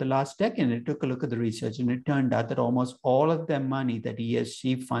worked over the last decade. And they took a look at the research, and it turned out that almost all of their money that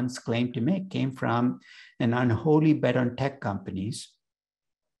ESG funds claimed to make came from an unholy bet on tech companies.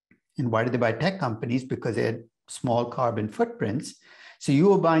 And why did they buy tech companies? Because they had small carbon footprints. So you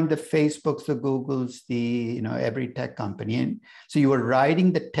were buying the Facebooks, the Googles, every tech company. And so you were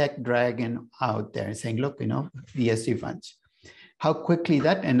riding the tech dragon out there and saying, look, ESG funds. How quickly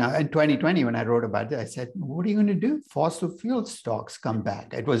that, and in 2020, when I wrote about it, I said, what are you going to do? Fossil fuel stocks come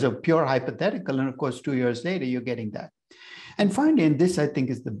back. It was a pure hypothetical. And of course, 2 years later, you're getting that. And finally, and this, I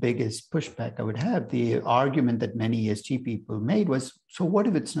think, is the biggest pushback I would have, the argument that many ESG people made was, so what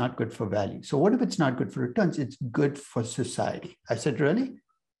if it's not good for value? So what if it's not good for returns? It's good for society. I said, really?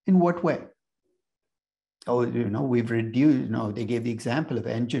 In what way? Oh, we've reduced, they gave the example of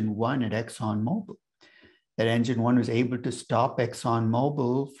Engine 1 at ExxonMobil. That Engine 1 was able to stop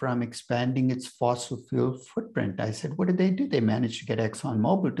ExxonMobil from expanding its fossil fuel footprint. I said, what did they do? They managed to get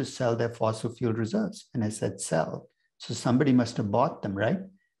ExxonMobil to sell their fossil fuel reserves. And I said, sell. So somebody must have bought them, right?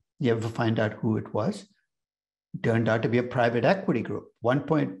 You ever find out who it was? It turned out to be a private equity group.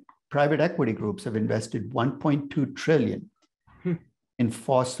 Private equity groups have invested 1.2 trillion in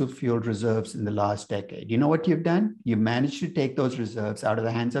fossil fuel reserves in the last decade. You know what you've done? You managed to take those reserves out of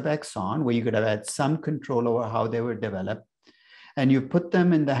the hands of Exxon, where you could have had some control over how they were developed, and you put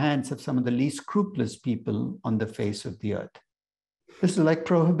them in the hands of some of the least scrupulous people on the face of the earth. This is like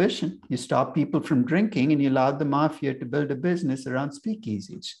prohibition. You stop people from drinking and you allow the mafia to build a business around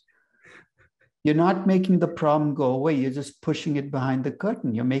speakeasies. You're not making the problem go away. You're just pushing it behind the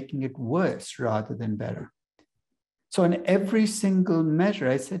curtain. You're making it worse rather than better. So in every single measure,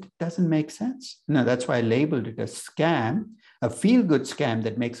 I said, it doesn't make sense. No, that's why I labeled it a scam. a feel-good scam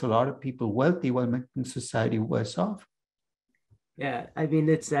that makes a lot of people wealthy while making society worse off. Yeah, I mean,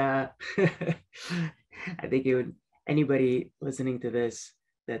 it's I think it would, anybody listening to this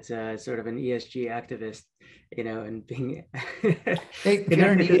that's sort of an ESG activist, and being Hey,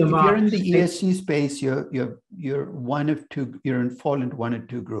 connected to the if you're mob. in the ESG space, you're one of two. You're in fall into one or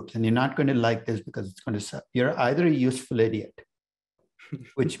two groups, and you're not going to like this because it's going to suck. You're either a useful idiot,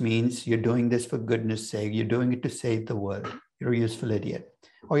 which means you're doing this for goodness sake. You're doing it to save the world. You're a useful idiot,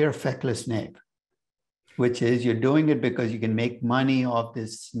 or you're a feckless knave, which is you're doing it because you can make money off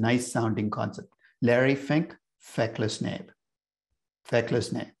this nice sounding concept. Larry Fink, feckless knave,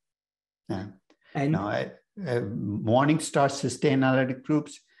 feckless knave. Yeah. And Now, Morningstar Sustainalytic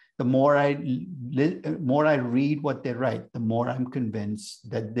groups, the more I read what they write, the more I'm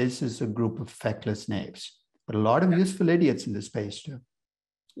convinced that this is a group of feckless knaves, but a lot of useful idiots in the space too.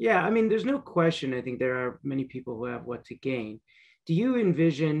 yeah, I mean, there's no question. I think there are many people who have what to gain. Do you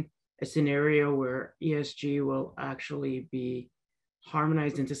envision a scenario where ESG will actually be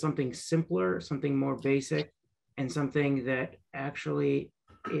harmonized into something simpler, something more basic, and something that actually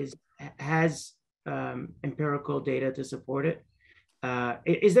has empirical data to support it?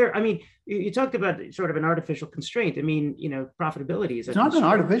 Is there, I mean, you talked about sort of an artificial constraint. I mean, profitability is It's not an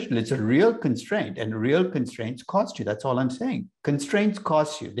artificial, it's a real constraint, and real constraints cost you. That's all I'm saying. Constraints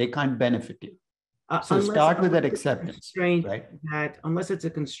cost you, they can't benefit you. So start with that acceptance, right? Unless it's a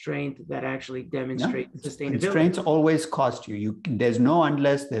constraint that actually demonstrates sustainability. Constraints always cost you. There's no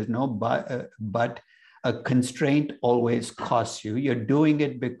unless, there's no but. A constraint always costs you. You're doing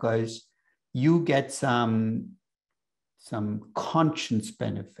it because you get some conscience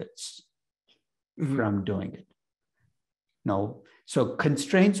benefits from doing it. No, so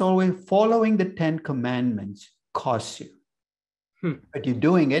constraints always, following the 10 commandments costs you, but you're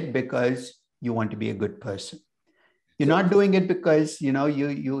doing it because you want to be a good person. You're not doing it because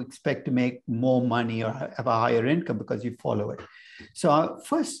you expect to make more money or have a higher income because you follow it. So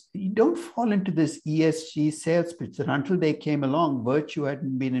first, you don't fall into this ESG sales pitch that until they came along, virtue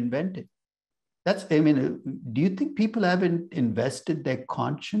hadn't been invented. Do you think people haven't invested their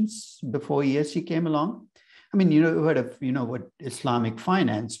conscience before ESG came along? I mean, you heard of, what Islamic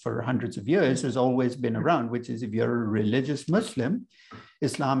finance for hundreds of years has always been around, which is if you're a religious Muslim,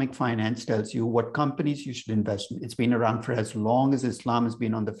 Islamic finance tells you what companies you should invest in. It's been around for as long as Islam has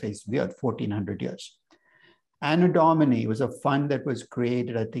been on the face of the earth, 1400 years. Anno Domini was a fund that was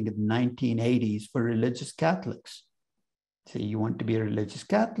created, I think, in the 1980s for religious Catholics. So you want to be a religious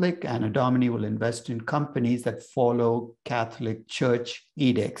Catholic, Anno Domini will invest in companies that follow Catholic Church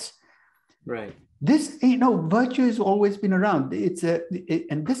edicts. Right. This, virtue has always been around.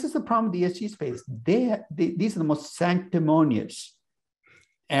 And this is the problem with the ESG space. These are the most sanctimonious,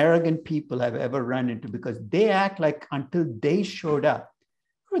 arrogant people I've ever run into because they act like until they showed up,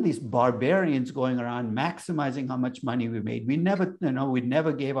 who are these barbarians going around maximizing how much money we made? We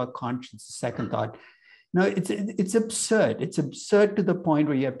never gave our conscience a second thought. No, it's absurd. It's absurd to the point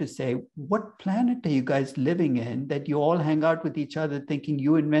where you have to say, what planet are you guys living in that you all hang out with each other thinking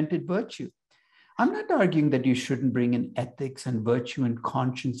you invented virtue? I'm not arguing that you shouldn't bring in ethics and virtue and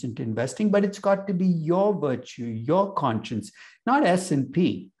conscience into investing, but it's got to be your virtue, your conscience, not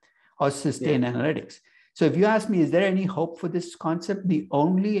S&P or Sustainalytics. So if you ask me, is there any hope for this concept? The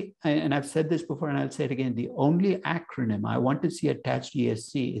only, and I've said this before and I'll say it again, the only acronym I want to see attached to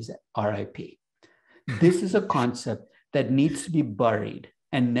ESG is RIP. This is a concept that needs to be buried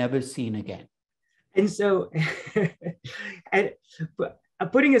and never seen again. And so,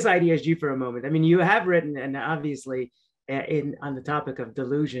 putting aside ESG for a moment, I mean, you have written, and obviously on the topic of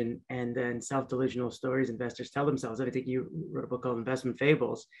delusion and then self-delusional stories investors tell themselves. I think you wrote a book called Investment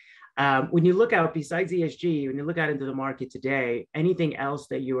Fables. When you look out, besides ESG, when you look out into the market today, anything else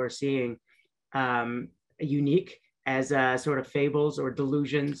that you are seeing unique as sort of fables or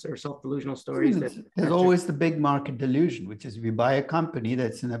delusions or self-delusional stories? There's always the big market delusion, which is if you buy a company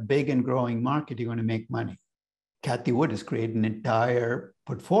that's in a big and growing market, you're going to make money. Kathy Wood has created an entire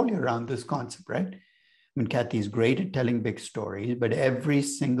portfolio around this concept, right? I mean, Kathy is great at telling big stories, but every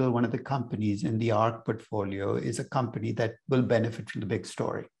single one of the companies in the ARC portfolio is a company that will benefit from the big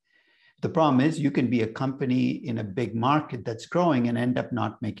story. The problem is you can be a company in a big market that's growing and end up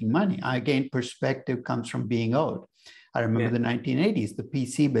not making money. Again, perspective comes from being old. I remember the 1980s, the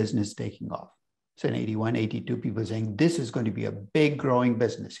PC business taking off. So in 81, 82, people saying, this is going to be a big growing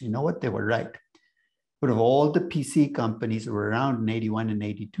business. You know what? They were right. But of all the PC companies that were around in 81 and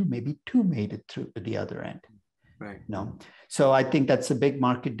 82, maybe two made it through to the other end. Right. No. So I think that's a big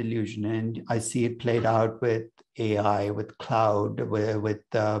market delusion. And I see it played out with AI, with cloud, with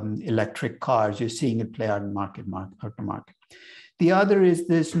electric cars. You're seeing it play out in market after market. The other is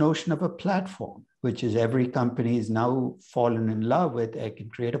this notion of a platform, which is every company is now fallen in love with. I can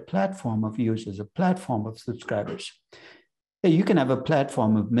create a platform of users, a platform of subscribers. You can have a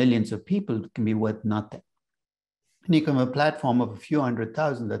platform of millions of people that can be worth nothing. And you can have a platform of a few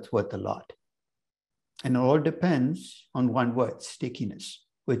 100,000 that's worth a lot. And it all depends on one word, stickiness,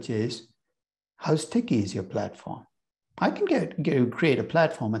 which is how sticky is your platform? I can create a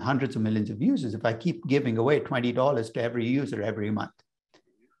platform with hundreds of millions of users if I keep giving away $20 to every user every month.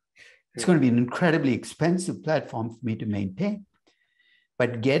 It's going to be an incredibly expensive platform for me to maintain.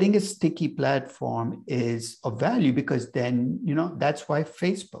 But getting a sticky platform is of value, because then, that's why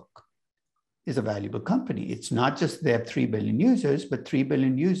Facebook is a valuable company. It's not just they have 3 billion users, but 3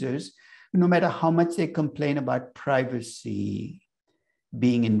 billion users, no matter how much they complain about privacy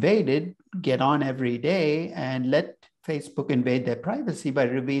being invaded, get on every day and let Facebook invade their privacy by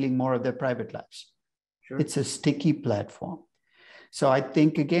revealing more of their private lives. Sure. It's a sticky platform. So I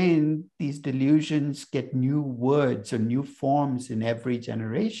think, again, these delusions get new words or new forms in every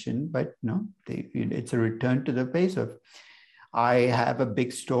generation, but it's a return to the base of, I have a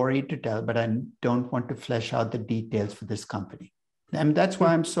big story to tell, but I don't want to flesh out the details for this company. And that's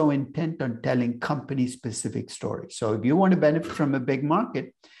why I'm so intent on telling company-specific stories. So if you want to benefit from a big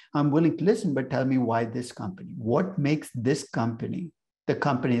market, I'm willing to listen, but tell me why this company. What makes this company the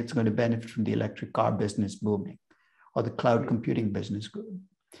company that's going to benefit from the electric car business booming or the cloud computing business booming?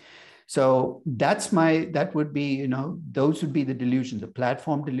 So that would be, those would be the delusions. The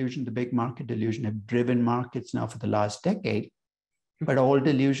platform delusion, the big market delusion have driven markets now for the last decade, but all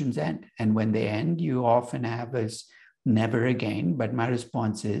delusions end. And when they end, you often have this never again. But my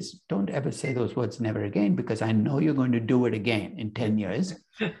response is, don't ever say those words, never again, because I know you're going to do it again in 10 years,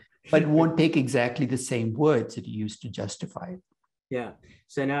 but it won't take exactly the same words that you used to justify it. Yeah.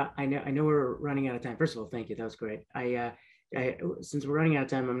 So now I know we're running out of time. First of all, thank you. That was great. Since we're running out of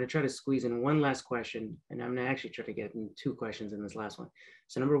time, I'm going to try to squeeze in one last question, and I'm going to actually try to get in 2 questions in this last one.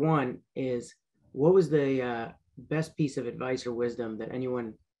 So number 1 is, what was the best piece of advice or wisdom that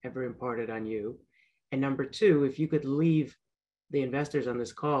anyone ever imparted on you? And number 2, if you could leave the investors on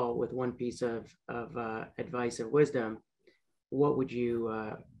this call with one piece of advice or wisdom, what would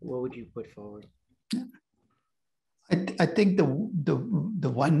you put forward? I think the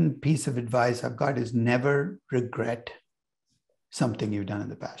one piece of advice I've got is never regret something you've done in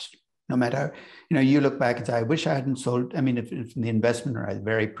the past. No matter, you look back and say, I wish I hadn't sold. I mean, if the investment right,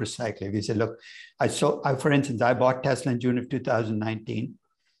 very precisely, if you say, look, for instance, I bought Tesla in June of 2019.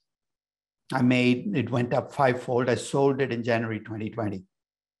 It went up 5-fold. I sold it in January 2020.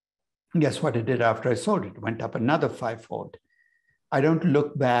 And guess what it did after I sold it? It went up another 5-fold. I don't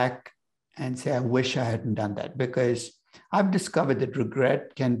look back and say, I wish I hadn't done that, because I've discovered that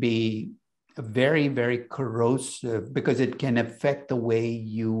regret can be very, very corrosive, because it can affect the way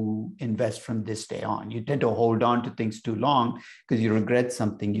you invest from this day on. You tend to hold on to things too long because you regret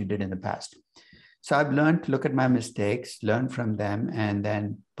something you did in the past. So I've learned to look at my mistakes, learn from them, and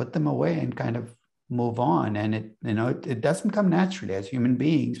then put them away and kind of move on. And it doesn't come naturally. As human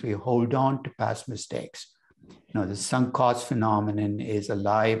beings, we hold on to past mistakes. The sunk cost phenomenon is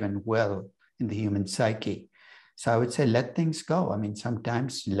alive and well in the human psyche. So I would say, let things go. I mean,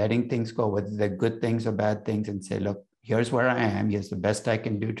 sometimes letting things go, whether they're good things or bad things, and say, look, here's where I am. Here's the best I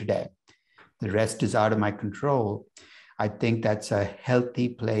can do today. The rest is out of my control. I think that's a healthy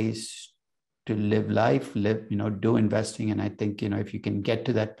place to live life, do investing. And I think, if you can get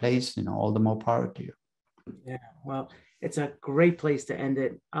to that place, all the more power to you. Yeah, well, it's a great place to end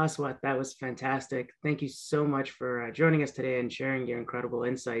it. Aswath, that was fantastic. Thank you so much for joining us today and sharing your incredible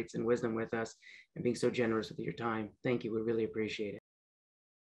insights and wisdom with us and being so generous with your time. Thank you. We really appreciate it.